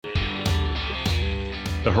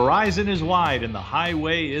The horizon is wide and the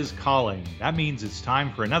highway is calling. That means it's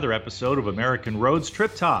time for another episode of American Roads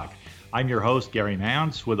Trip Talk. I'm your host, Gary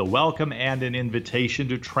Mounts, with a welcome and an invitation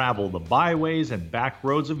to travel the byways and back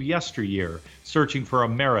roads of yesteryear, searching for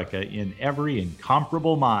America in every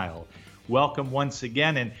incomparable mile. Welcome once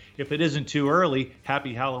again, and if it isn't too early,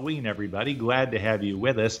 happy Halloween, everybody. Glad to have you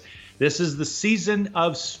with us. This is the season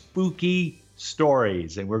of spooky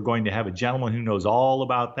stories, and we're going to have a gentleman who knows all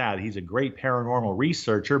about that. He's a great paranormal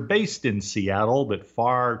researcher based in Seattle, but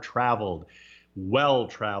well-traveled,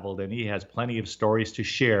 and he has plenty of stories to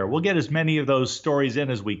share. We'll get as many of those stories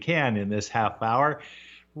in as we can in this half hour,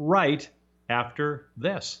 right after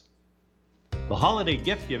this. The holiday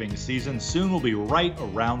gift-giving season soon will be right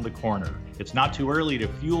around the corner. It's not too early to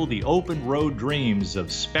fuel the open road dreams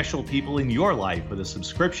of special people in your life with a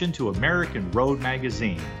subscription to American Road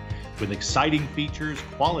magazine. With exciting features,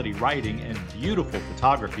 quality writing, and beautiful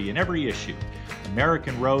photography in every issue,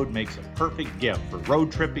 American Road makes a perfect gift for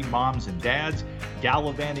road tripping moms and dads,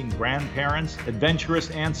 gallivanting grandparents, adventurous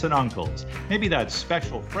aunts and uncles. Maybe that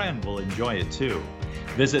special friend will enjoy it too.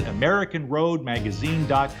 Visit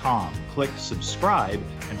AmericanRoadMagazine.com, click subscribe,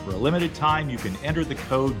 and for a limited time you can enter the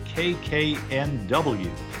code KKNW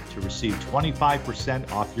to receive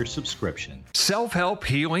 25% off your subscription. Self-help,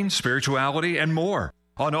 healing, spirituality, and more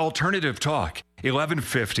on Alternative Talk,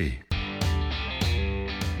 1150.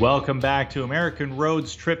 Welcome back to American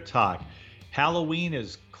Roads Trip Talk. Halloween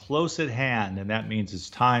is close at hand, and that means it's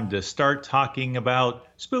time to start talking about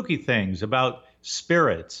spooky things, about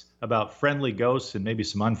spirits, about friendly ghosts, and maybe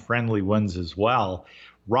some unfriendly ones as well.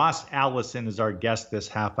 Ross Allison is our guest this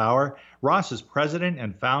half hour. Ross is president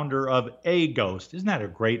and founder of A-Ghost. Isn't that a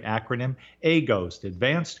great acronym? A-Ghost,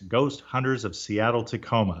 Advanced Ghost Hunters of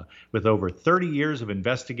Seattle-Tacoma, with over 30 years of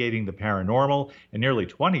investigating the paranormal and nearly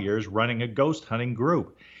 20 years running a ghost hunting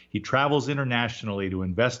group. He travels internationally to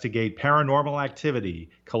investigate paranormal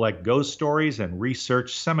activity, collect ghost stories, and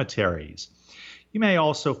research cemeteries. You may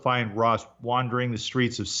also find Ross wandering the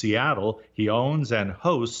streets of Seattle. He owns and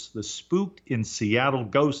hosts the Spooked in Seattle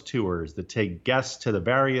ghost tours that take guests to the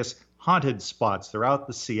various haunted spots throughout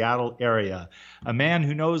the Seattle area. A man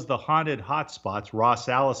who knows the haunted hotspots, Ross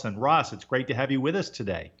Allison. Ross, it's great to have you with us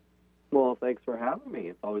today. Well, thanks for having me.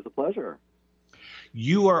 It's always a pleasure.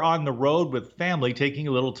 You are on the road with family, taking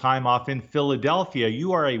a little time off in Philadelphia.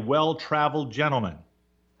 You are a well-traveled gentleman.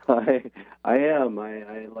 I am.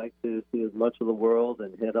 I like to see as much of the world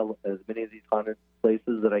and hit as many of these haunted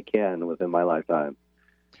places that I can within my lifetime.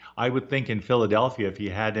 I would think in Philadelphia, if you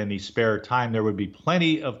had any spare time, there would be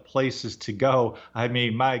plenty of places to go. I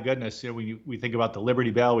mean, my goodness, we think about the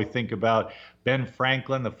Liberty Bell, we think about Ben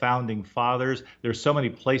Franklin, the founding fathers. There's so many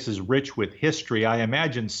places rich with history. I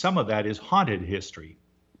imagine some of that is haunted history.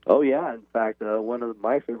 Oh, yeah. In fact, one of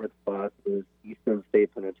my favorite spots is Eastern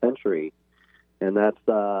State Penitentiary. And that's,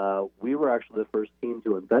 we were actually the first team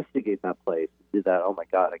to investigate that place. Did that, oh my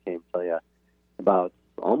God, I can't even tell you, about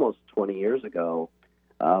almost 20 years ago.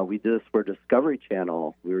 We did this for Discovery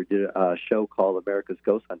Channel. We did a show called America's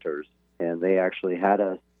Ghost Hunters, and they actually had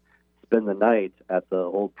us spend the night at the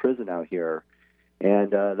old prison out here.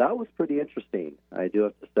 And that was pretty interesting, I do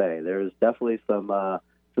have to say. There's definitely some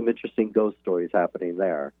interesting ghost stories happening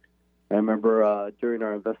there. I remember during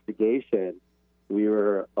our investigation, we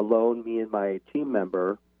were alone, me and my team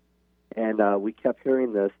member, and we kept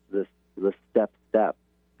hearing this step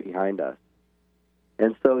behind us.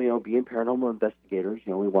 And so, being paranormal investigators,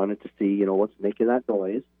 we wanted to see, what's making that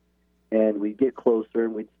noise. And we'd get closer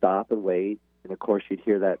and we'd stop and wait. And of course, you'd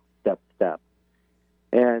hear that step.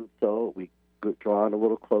 And so we draw in a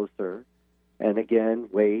little closer and again,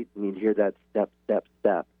 wait, and you'd hear that step.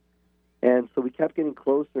 And so we kept getting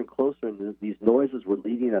closer and closer, and these noises were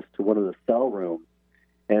leading us to one of the cell rooms.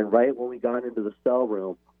 And right when we got into the cell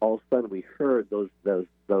room, all of a sudden we heard those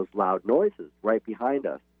loud noises right behind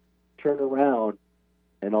us. Turn around,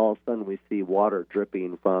 and all of a sudden we see water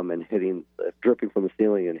dripping from the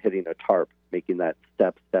ceiling and hitting a tarp, making that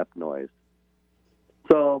step noise.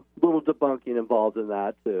 So a little debunking involved in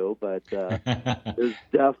that too, but it's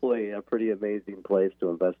definitely a pretty amazing place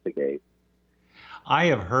to investigate. I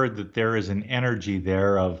have heard that there is an energy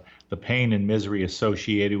there of the pain and misery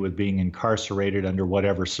associated with being incarcerated under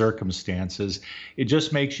whatever circumstances. It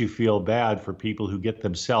just makes you feel bad for people who get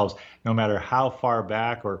themselves, no matter how far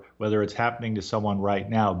back or whether it's happening to someone right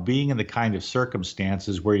now, being in the kind of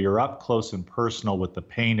circumstances where you're up close and personal with the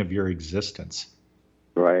pain of your existence.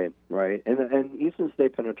 Right. And Eastern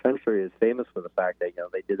State Penitentiary is famous for the fact that,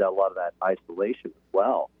 they did a lot of that isolation as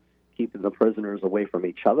well, keeping the prisoners away from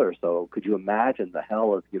each other. So could you imagine the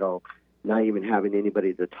hell of, not even having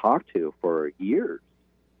anybody to talk to for years?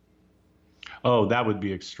 Oh, that would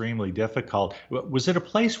be extremely difficult. Was it a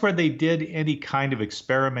place where they did any kind of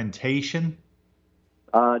experimentation?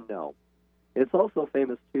 No. It's also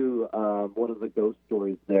famous too. One of the ghost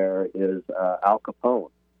stories there is Al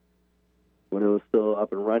Capone. When it was still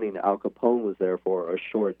up and running, Al Capone was there for a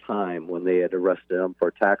short time when they had arrested him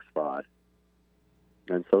for tax fraud.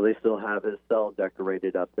 And so they still have his cell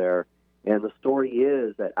decorated up there. And the story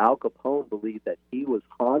is that Al Capone believed that he was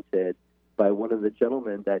haunted by one of the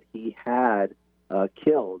gentlemen that he had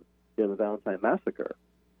killed in the Valentine Massacre.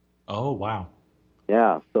 Oh, wow.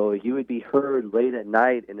 Yeah, so he would be heard late at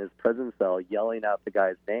night in his prison cell yelling out the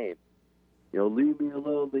guy's name. You know, leave me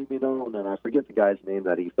alone, leave me alone. And I forget the guy's name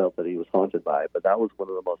that he felt that he was haunted by, but that was one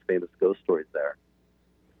of the most famous ghost stories there.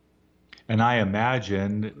 And I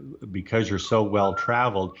imagine, because you're so well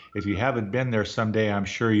traveled, if you haven't been there someday, I'm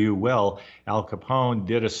sure you will. Al Capone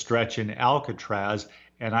did a stretch in Alcatraz,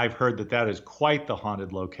 and I've heard that that is quite the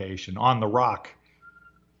haunted location on the rock.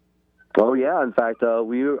 Oh, yeah. In fact,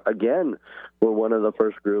 we, again, were one of the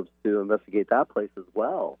first groups to investigate that place as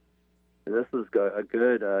well. And this was a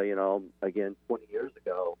good, again, 20 years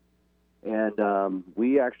ago. And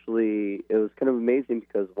we actually, it was kind of amazing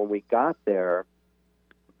because when we got there,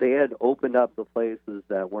 they had opened up the places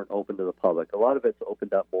that weren't open to the public. A lot of it's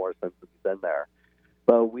opened up more since we've been there.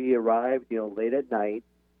 But we arrived, late at night.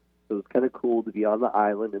 So it was kind of cool to be on the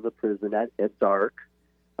island in the prison at dark.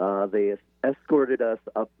 They escorted us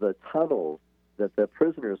up the tunnels that the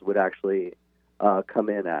prisoners would actually come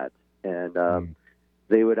in at. And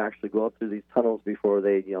they would actually go up through these tunnels before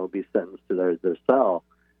they'd, be sentenced to their cell.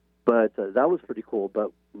 But that was pretty cool. But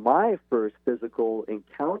my first physical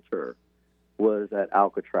encounter was at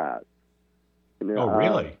Alcatraz. And, oh,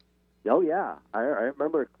 really? Oh, yeah. I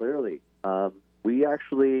remember it clearly. We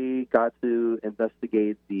actually got to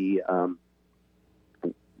investigate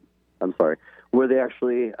where they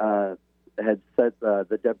actually had set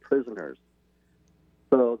the dead prisoners.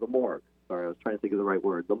 So the morgue. Sorry, I was trying to think of the right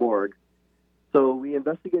word. The morgue. So we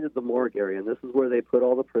investigated the morgue area, and this is where they put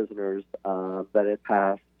all the prisoners that had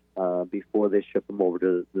passed before they shipped them over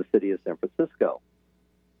to the city of San Francisco.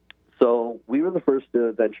 So we were the first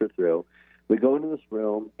to venture through. We go into this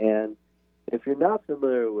room, and if you're not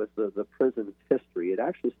familiar with the prison's history, it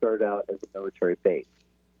actually started out as a military base.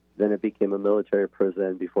 Then it became a military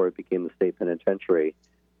prison before it became the state penitentiary,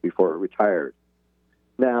 before it retired.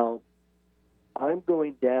 Now, I'm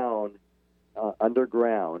going down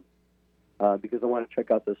underground because I want to check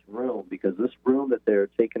out this room, because this room that they're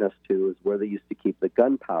taking us to is where they used to keep the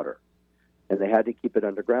gunpowder. And they had to keep it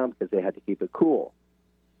underground because they had to keep it cool.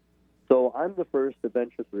 So I'm the first to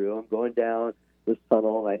venture through. I'm going down this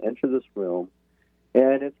tunnel, and I enter this room,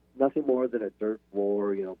 and it's nothing more than a dirt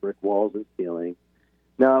floor, brick walls and ceiling.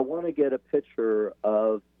 Now, I want to get a picture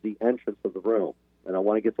of the entrance of the room, and I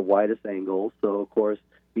want to get the widest angle. So, of course,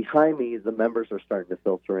 behind me, the members are starting to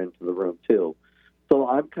filter into the room, too. So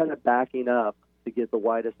I'm kind of backing up to get the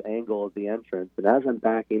widest angle of the entrance, and as I'm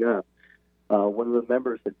backing up, one of the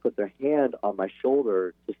members had put their hand on my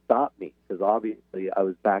shoulder to stop me, because obviously I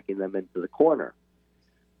was backing them into the corner.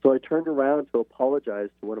 So I turned around to apologize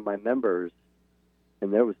to one of my members,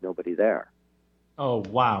 and there was nobody there. Oh,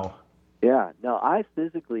 wow. Yeah. Now, I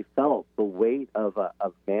physically felt the weight of a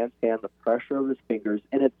man's hand, the pressure of his fingers,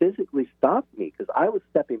 and it physically stopped me because I was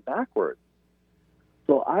stepping backwards.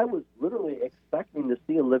 So I was literally expecting to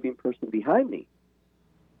see a living person behind me,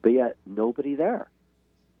 but yet nobody there.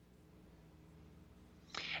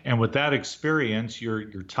 And with that experience,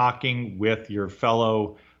 you're talking with your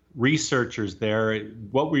fellow researchers there.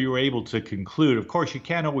 What were you able to conclude? Of course, you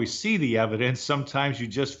can't always see the evidence. Sometimes you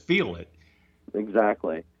just feel it.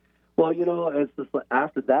 Exactly. Well, it's just like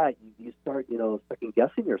after that, you start, second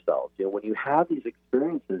guessing yourself. When you have these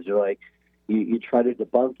experiences, you're like, you try to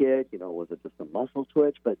debunk it. Was it just a muscle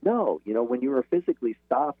twitch? But no, when you are physically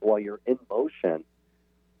stopped while you're in motion,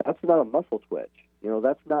 that's not a muscle twitch.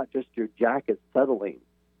 That's not just your jacket settling.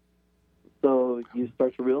 So you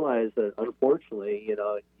start to realize that, unfortunately,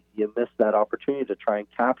 you miss that opportunity to try and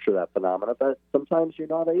capture that phenomena, but sometimes you're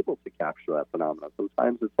not able to capture that phenomena.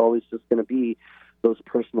 Sometimes it's always just going to be those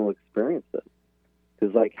personal experiences.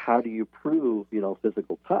 Because, how do you prove,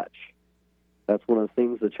 physical touch? That's one of the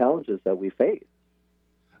things, the challenges that we face.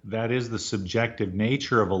 That is the subjective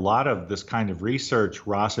nature of a lot of this kind of research,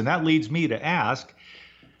 Ross. And that leads me to ask,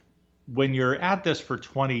 when you're at this for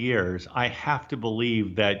 20 years, I have to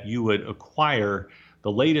believe that you would acquire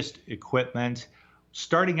the latest equipment,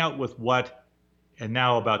 starting out with what, and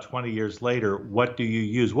now about 20 years later, what do you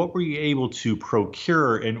use? What were you able to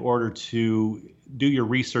procure in order to do your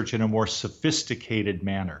research in a more sophisticated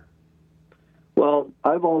manner? Well,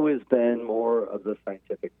 I've always been more of the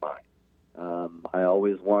scientific mind.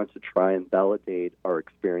 always want to try and validate our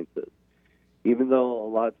experiences. Even though a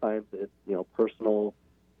lot of times it's, personal,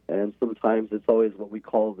 and sometimes it's always what we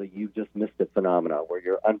call the "you just missed it" phenomena, where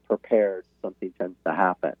you're unprepared, something tends to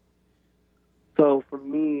happen. So for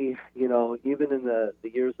me, even in the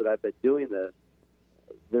years that I've been doing this,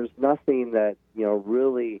 there's nothing that,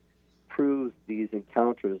 really proves these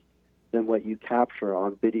encounters than what you capture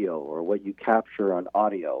on video or what you capture on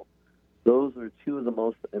audio. Those are two of the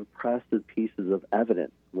most impressive pieces of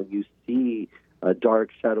evidence. When you see a dark,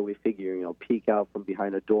 shadowy figure, peek out from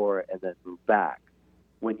behind a door and then move back.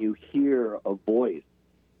 When you hear a voice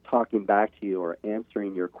talking back to you or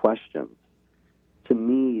answering your questions, to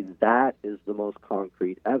me, that is the most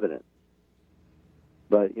concrete evidence.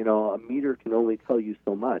 But, a meter can only tell you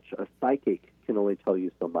so much. A psychic can only tell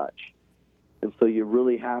you so much. And so you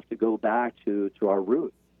really have to go back to our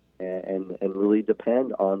roots and really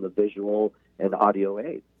depend on the visual and audio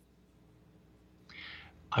aids.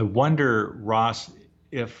 I wonder, Ross,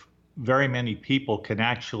 if very many people can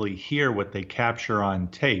actually hear what they capture on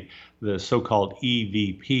tape, the so-called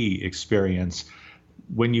EVP experience.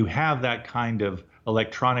 When you have that kind of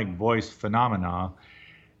electronic voice phenomena,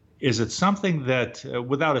 is it something that,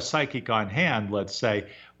 without a psychic on hand, let's say,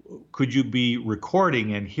 could you be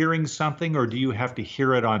recording and hearing something, or do you have to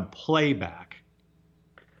hear it on playback?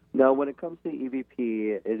 No, when it comes to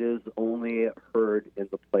EVP, it is only heard in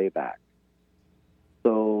the playback.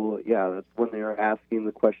 So, yeah, that's when they're asking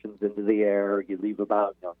the questions into the air. You leave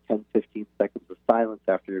about 10, 15 seconds of silence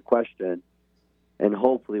after your question, and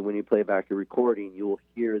hopefully when you play back your recording, you will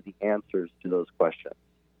hear the answers to those questions.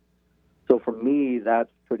 So for me,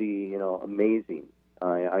 that's pretty, amazing.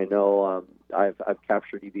 I know I've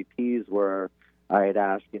captured EVPs where I had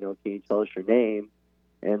asked, can you tell us your name?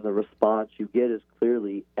 And the response you get is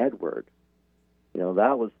clearly Edward.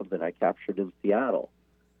 That was something I captured in Seattle.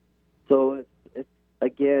 So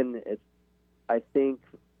I think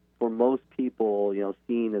for most people,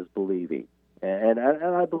 seeing is believing. And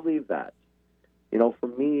I believe that. For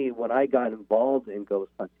me, when I got involved in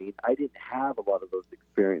ghost hunting, I didn't have a lot of those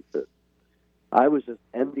experiences. I was just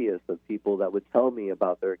envious of people that would tell me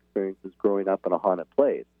about their experiences growing up in a haunted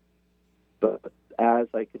place. But as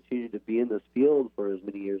I continue to be in this field for as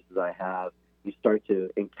many years as I have, you start to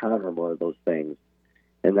encounter more of those things.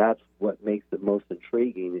 And that's what makes it most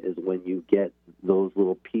intriguing, is when you get those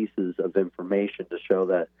little pieces of information to show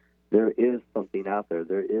that there is something out there.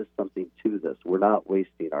 There is something to this. We're not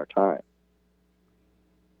wasting our time.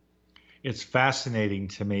 It's fascinating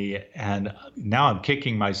to me, and now I'm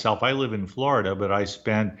kicking myself. I live in Florida, but I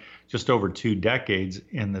spent just over 2 decades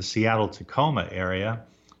in the Seattle-Tacoma area.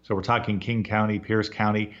 So we're talking King County, Pierce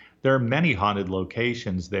County. There are many haunted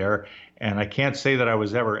locations there, and I can't say that I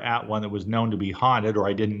was ever at one that was known to be haunted, or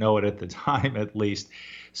I didn't know it at the time at least.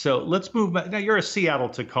 So let's move back. Now, you're a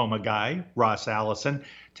Seattle-Tacoma guy, Ross Allison.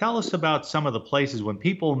 Tell us about some of the places when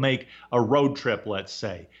people make a road trip, let's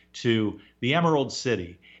say, to the Emerald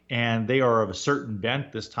City, and they are of a certain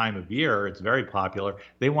bent this time of year. It's very popular.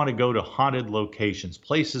 They want to go to haunted locations,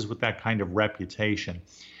 places with that kind of reputation.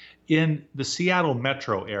 In the Seattle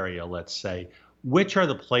metro area, let's say, which are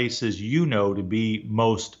the places to be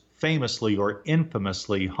most famously or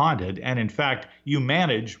infamously haunted? And in fact, you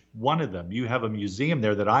manage one of them. You have a museum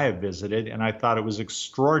there that I have visited, and I thought it was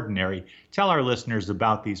extraordinary. Tell our listeners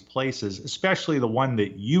about these places, especially the one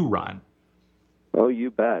that you run. Oh,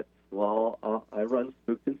 you bet. Well, I run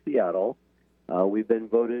Spooked in Seattle. We've been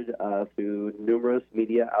voted through numerous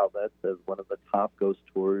media outlets as one of the top ghost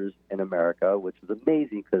tours in America, which is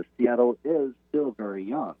amazing because Seattle is still very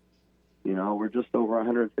young. We're just over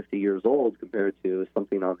 150 years old compared to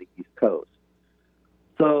something on the East Coast.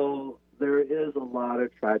 So there is a lot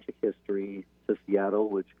of tragic history to Seattle,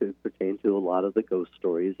 which could pertain to a lot of the ghost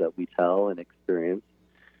stories that we tell and experience.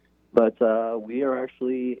 But we are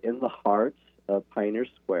actually in the heart of Pioneer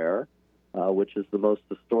Square, which is the most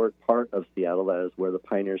historic part of Seattle. That is where the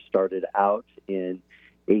pioneers started out in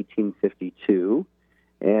 1852.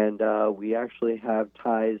 And we actually have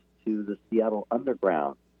ties to the Seattle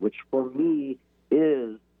Underground, which for me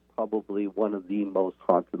is probably one of the most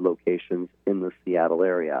haunted locations in the Seattle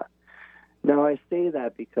area. Now, I say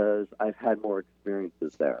that because I've had more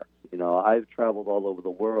experiences there. I've traveled all over the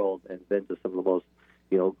world and been to some of the most,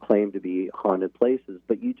 claimed to be haunted places,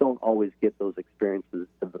 but you don't always get those experiences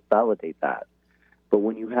to validate that. But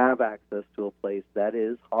when you have access to a place that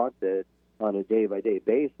is haunted on a day-by-day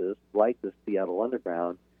basis, like the Seattle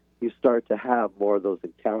Underground, you start to have more of those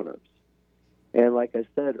encounters. And like I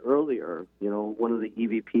said earlier, one of the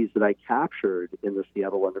EVPs that I captured in the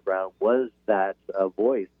Seattle Underground was that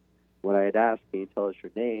voice when I had asked, can you tell us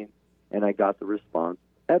your name? And I got the response,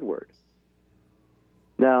 Edward.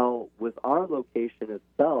 Now, with our location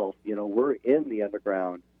itself, we're in the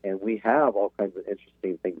underground, and we have all kinds of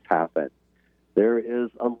interesting things happen. There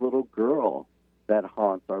is a little girl that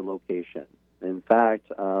haunts our location. In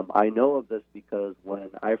fact, I know of this because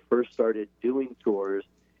when I first started doing tours,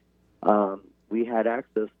 we had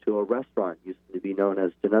access to a restaurant, used to be known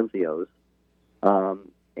as D'Annunzio's,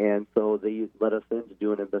 and so they let us in to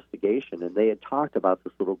do an investigation, and they had talked about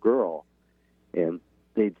this little girl, and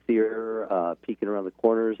they'd see her peeking around the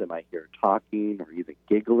corners, and might hear her talking or even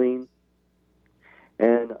giggling.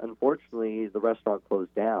 And unfortunately, the restaurant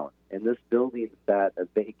closed down, and this building sat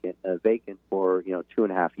vacant for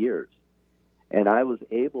 2.5 years. And I was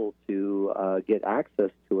able to get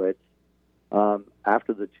access to it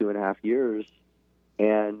after the 2.5 years,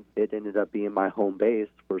 and it ended up being my home base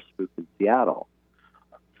for Spooked in Seattle.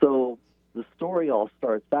 So the story all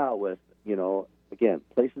starts out with, again,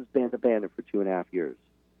 place has been abandoned for 2.5 years.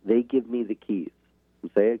 They give me the keys and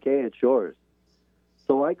say, okay, it's yours.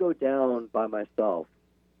 So I go down by myself,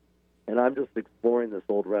 and I'm just exploring this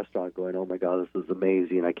old restaurant going, oh, my God, this is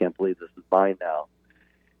amazing. I can't believe this is mine now.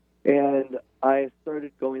 And I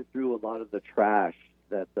started going through a lot of the trash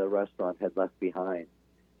that the restaurant had left behind,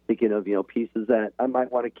 thinking of, pieces that I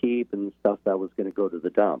might want to keep and stuff that was going to go to the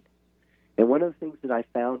dump. And one of the things that I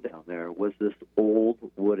found down there was this old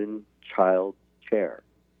wooden child's chair.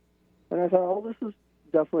 And I thought, oh, this is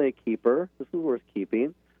definitely a keeper. This is worth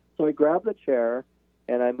keeping. So I grabbed the chair,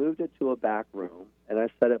 and I moved it to a back room, and I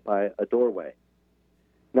set it by a doorway.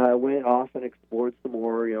 Now, I went off and explored some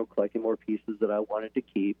more, collecting more pieces that I wanted to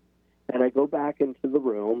keep. And I go back into the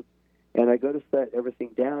room, and I go to set everything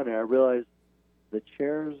down, and I realize the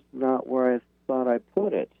chair's not where I thought I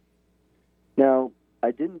put it. Now,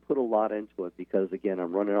 I didn't put a lot into it because, again,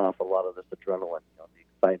 I'm running off a lot of this adrenaline, the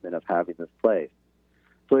excitement of having this place.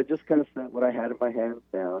 So I just kind of set what I had in my hands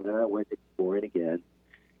down, and I went exploring again,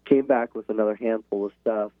 came back with another handful of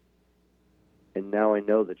stuff, and now I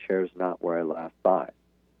know the chair's not where I last saw it.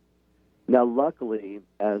 Now, luckily,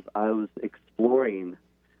 as I was exploring,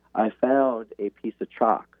 I found a piece of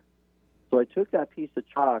chalk. So I took that piece of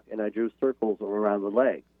chalk and I drew circles around the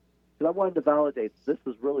leg. Because I wanted to validate this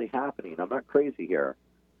is really happening. I'm not crazy here.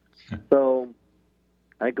 So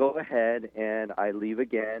I go ahead and I leave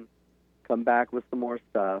again, come back with some more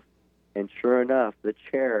stuff, and sure enough, the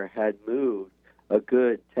chair had moved a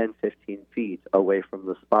good 10, 15 feet away from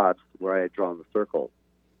the spots where I had drawn the circles.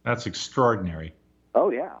 That's extraordinary. Oh,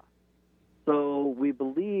 yeah. So we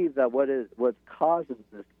believe that what's causing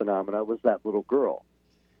this phenomena was that little girl.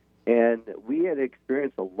 And we had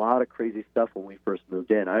experienced a lot of crazy stuff when we first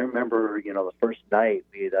moved in. I remember, the first night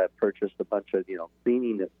we had purchased a bunch of,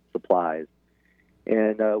 cleaning supplies.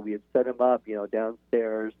 And we had set them up,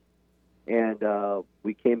 downstairs. And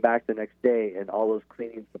we came back the next day, and all those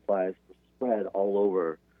cleaning supplies were spread all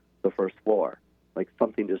over the first floor. Like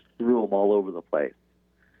something just threw them all over the place.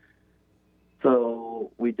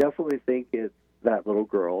 So we definitely think it's that little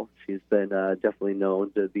girl. She's been definitely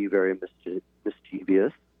known to be very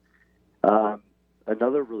mischievous.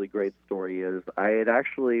 Another really great story is I had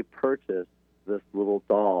actually purchased this little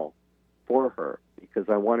doll for her because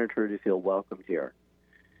I wanted her to feel welcomed here.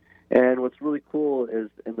 And what's really cool is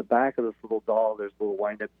in the back of this little doll, there's a little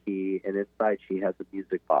wind-up key, and inside she has a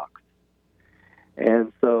music box.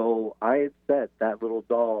 And so I had set that little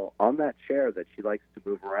doll on that chair that she likes to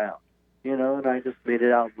move around, and I just made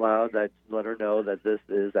it out loud that let her know that this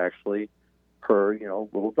is actually her,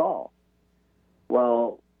 little doll.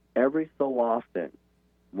 Well, every so often,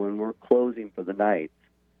 when we're closing for the night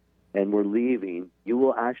and we're leaving, you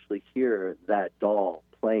will actually hear that doll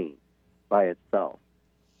playing by itself.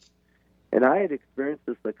 And I had experienced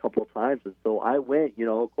this a couple of times, and so I went,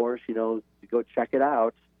 of course, to go check it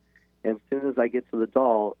out. And as soon as I get to the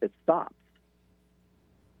doll, it stops.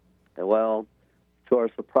 And well, to our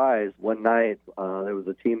surprise, one night there was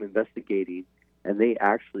a team investigating, and they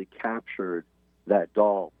actually captured that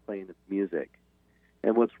doll playing its music.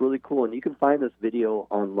 And what's really cool, and you can find this video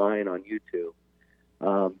online on YouTube,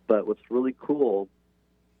 but what's really cool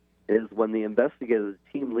is when the investigator,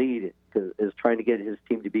 the team lead, is trying to get his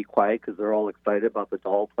team to be quiet because they're all excited about the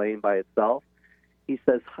doll playing by itself, he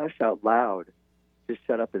says, hush out loud to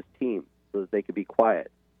shut up his team so that they could be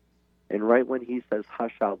quiet. And right when he says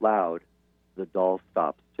hush out loud, the doll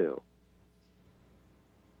stops too.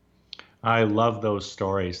 I love those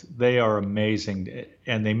stories. They are amazing,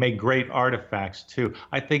 and they make great artifacts too.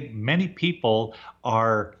 I think many people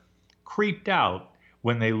are creeped out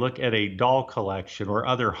when they look at a doll collection or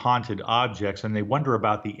other haunted objects, and they wonder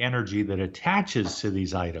about the energy that attaches to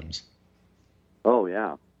these items. Oh,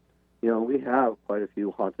 yeah. We have quite a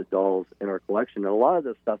few haunted dolls in our collection, and a lot of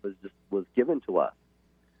this stuff was given to us.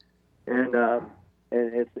 And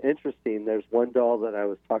it's interesting. There's one doll that I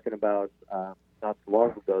was talking about not too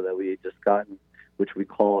long ago that we had just gotten, which we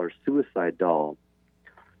call our suicide doll.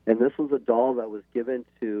 And this was a doll that was given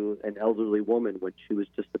to an elderly woman when she was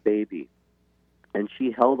just a baby. And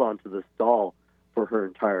she held on to this doll for her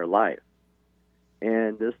entire life.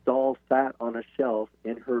 And this doll sat on a shelf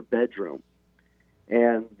in her bedroom.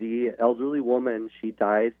 And the elderly woman, she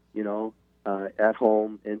died, at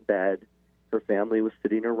home in bed. Her family was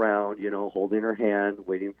sitting around, holding her hand,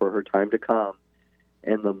 waiting for her time to come.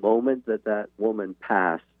 And the moment that woman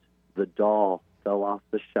passed, the doll fell off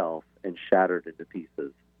the shelf and shattered into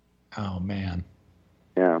pieces. Oh, man.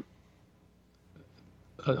 Yeah.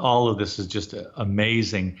 All of this is just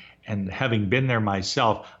amazing. And having been there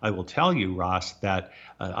myself, I will tell you, Ross, that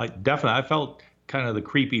I felt kind of the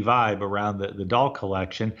creepy vibe around the doll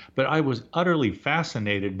collection, but I was utterly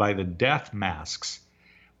fascinated by the death masks.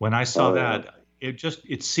 When I saw that,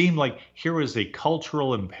 it seemed like here was a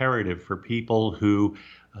cultural imperative for people who,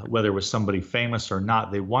 whether it was somebody famous or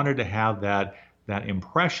not, they wanted to have that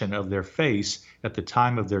impression of their face at the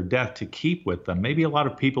time of their death to keep with them. Maybe a lot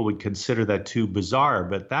of people would consider that too bizarre,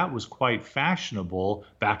 but that was quite fashionable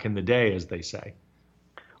back in the day, as they say.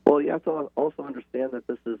 Well, you have to also understand that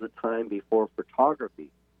this is a time before photography.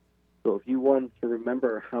 So if you wanted to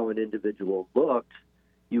remember how an individual looked,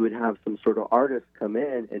 you would have some sort of artist come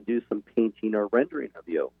in and do some painting or rendering of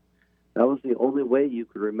you. That was the only way you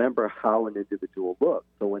could remember how an individual looked.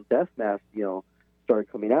 So when death masks,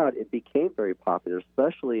 started coming out, it became very popular,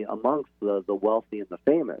 especially amongst the wealthy and the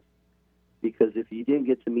famous. Because if you didn't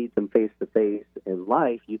get to meet them face-to-face in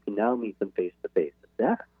life, you can now meet them face-to-face in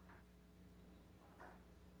death.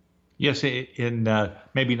 Yes, in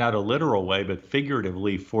maybe not a literal way, but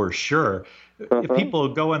figuratively for sure. If people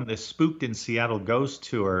go on the Spooked in Seattle Ghost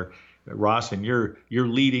Tour, Ross, and you're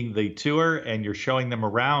leading the tour and you're showing them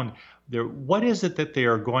around, what is it that they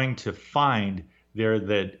are going to find there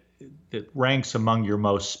that ranks among your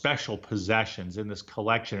most special possessions in this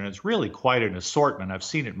collection? And it's really quite an assortment. I've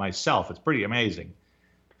seen it myself. It's pretty amazing.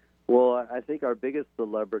 Well, I think our biggest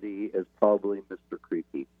celebrity is probably Mr.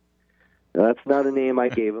 Creepy. Now, that's not a name I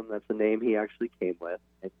gave him. That's a name he actually came with.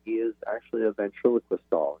 And he is actually a ventriloquist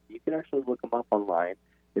doll. You can actually look him up online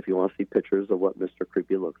if you want to see pictures of what Mr.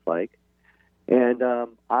 Creepy looks like. And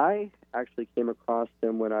I actually came across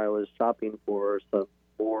him when I was shopping for some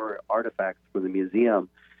more artifacts for the museum,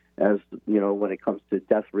 as when it comes to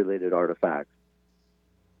death-related artifacts.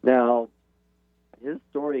 Now, his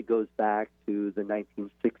story goes back to the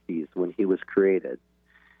 1960s when he was created.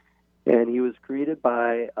 And he was created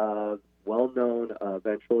by a well-known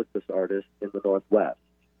ventriloquist artist in the Northwest.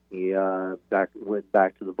 He went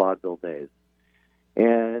back to the vaudeville days.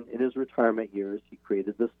 And in his retirement years, he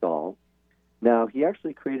created this doll. Now, he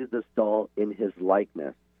actually created this doll in his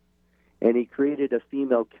likeness. And he created a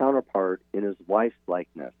female counterpart in his wife's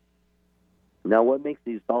likeness. Now, what makes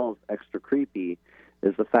these dolls extra creepy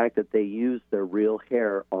is the fact that they use their real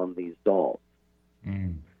hair on these dolls.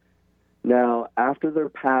 Mm. Now, after their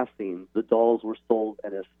passing, the dolls were sold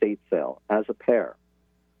at an estate sale as a pair.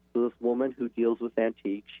 So this woman who deals with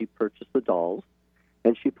antiques, she purchased the dolls,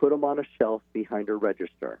 and she put them on a shelf behind her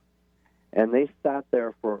register. And they sat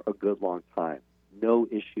there for a good long time. No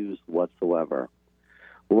issues whatsoever.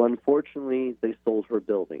 Well, unfortunately, they sold her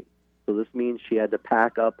building. So this means she had to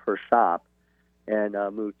pack up her shop and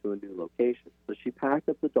move to a new location. So she packed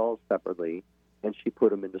up the dolls separately, and she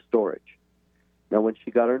put them into storage. Now, when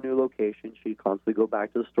she got her new location, she'd constantly go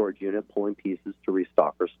back to the storage unit, pulling pieces to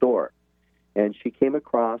restock her store. And she came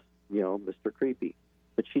across, Mr. Creepy.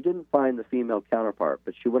 But she didn't find the female counterpart,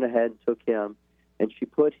 but she went ahead and took him, and she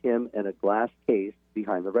put him in a glass case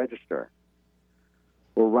behind the register.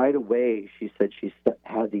 Well, right away, she said she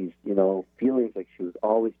had these, feelings like she was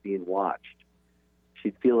always being watched.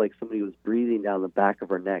 She'd feel like somebody was breathing down the back of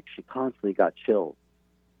her neck. She constantly got chills.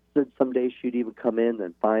 Said some days she'd even come in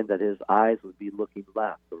and find that his eyes would be looking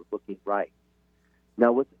left or looking right.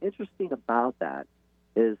 Now, what's interesting about that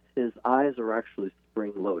is his eyes are actually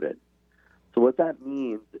spring-loaded. So what that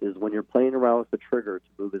means is when you're playing around with the trigger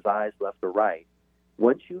to move his eyes left or right,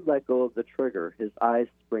 once you let go of the trigger, his eyes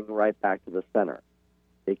spring right back to the center.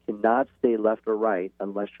 They cannot stay left or right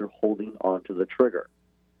unless you're holding onto the trigger.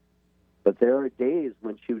 But there are days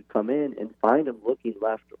when she would come in and find him looking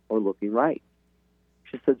left or looking right.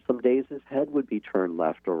 She said some days his head would be turned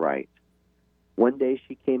left or right. One day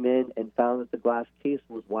she came in and found that the glass case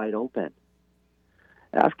was wide open.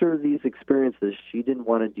 After these experiences, she didn't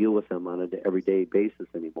want to deal with him on an everyday basis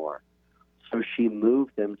anymore. So she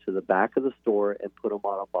moved him to the back of the store and put him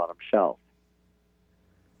on a bottom shelf.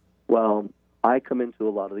 Well, I come into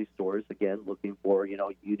a lot of these stores, again, looking for,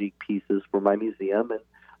 unique pieces for my museum. And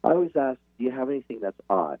I always ask, do you have anything that's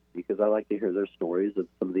odd? Because I like to hear their stories of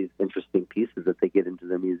some of these interesting pieces that they get into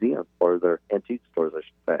their museum, or their antique stores, I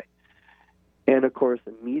should say. And, of course,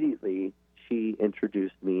 immediately she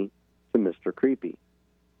introduced me to Mr. Creepy.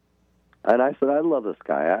 And I said, I love this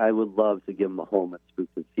guy. I would love to give him a home at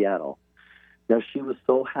Spooked in Seattle. Now, she was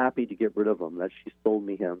so happy to get rid of him that she sold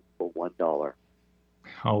me him for $1.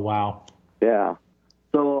 Oh, wow. Yeah.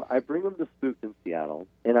 So I bring him to Spooked in Seattle,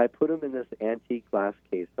 and I put him in this antique glass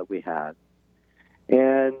case that we had.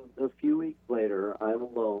 And a few weeks later, I'm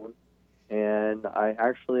alone, and I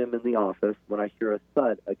actually am in the office when I hear a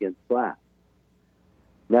thud against glass.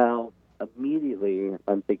 Now, immediately,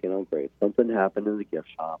 I'm thinking, oh, great, something happened in the gift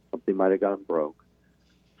shop. Something might have gone broke.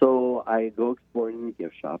 So I go exploring in the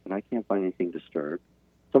gift shop, and I can't find anything disturbed.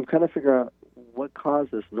 So I'm kind of figuring out what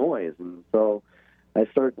caused this noise. And so I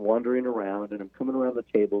start wandering around, and I'm coming around the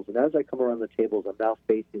tables. And as I come around the tables, I'm now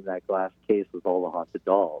facing that glass case with all the haunted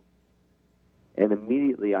dolls. And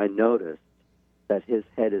immediately I noticed that his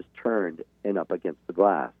head is turned and up against the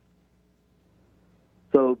glass.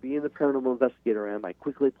 So being the paranormal investigator I am, I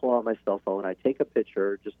quickly pull out my cell phone. I take a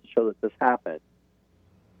picture just to show that this happened.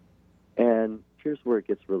 And here's where it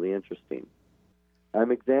gets really interesting.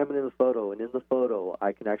 I'm examining the photo, and in the photo,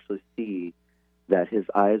 I can actually see that his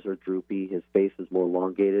eyes are droopy, his face is more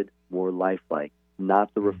elongated, more lifelike,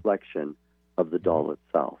 not the reflection of the doll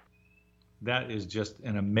itself. That is just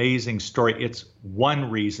an amazing story. It's one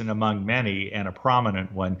reason among many, and a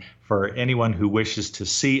prominent one, for anyone who wishes to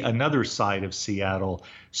see another side of Seattle.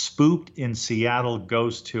 Spooked in Seattle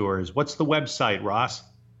Ghost Tours. What's the website, Ross?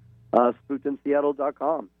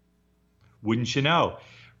 SpookedInSeattle.com. Wouldn't you know?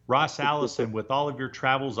 Ross Allison, with all of your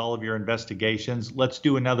travels, all of your investigations, let's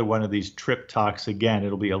do another one of these trip talks again.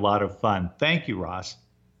 It'll be a lot of fun. Thank you, Ross.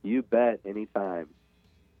 You bet. Anytime.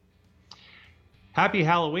 Happy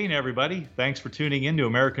Halloween, everybody. Thanks for tuning in to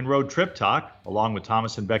American Road Trip Talk. Along with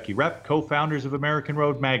Thomas and Becky Rep, co-founders of American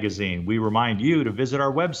Road Magazine, we remind you to visit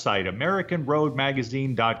our website,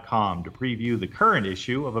 AmericanRoadMagazine.com, to preview the current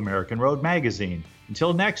issue of American Road Magazine.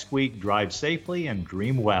 Until next week, drive safely and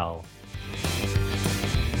dream well.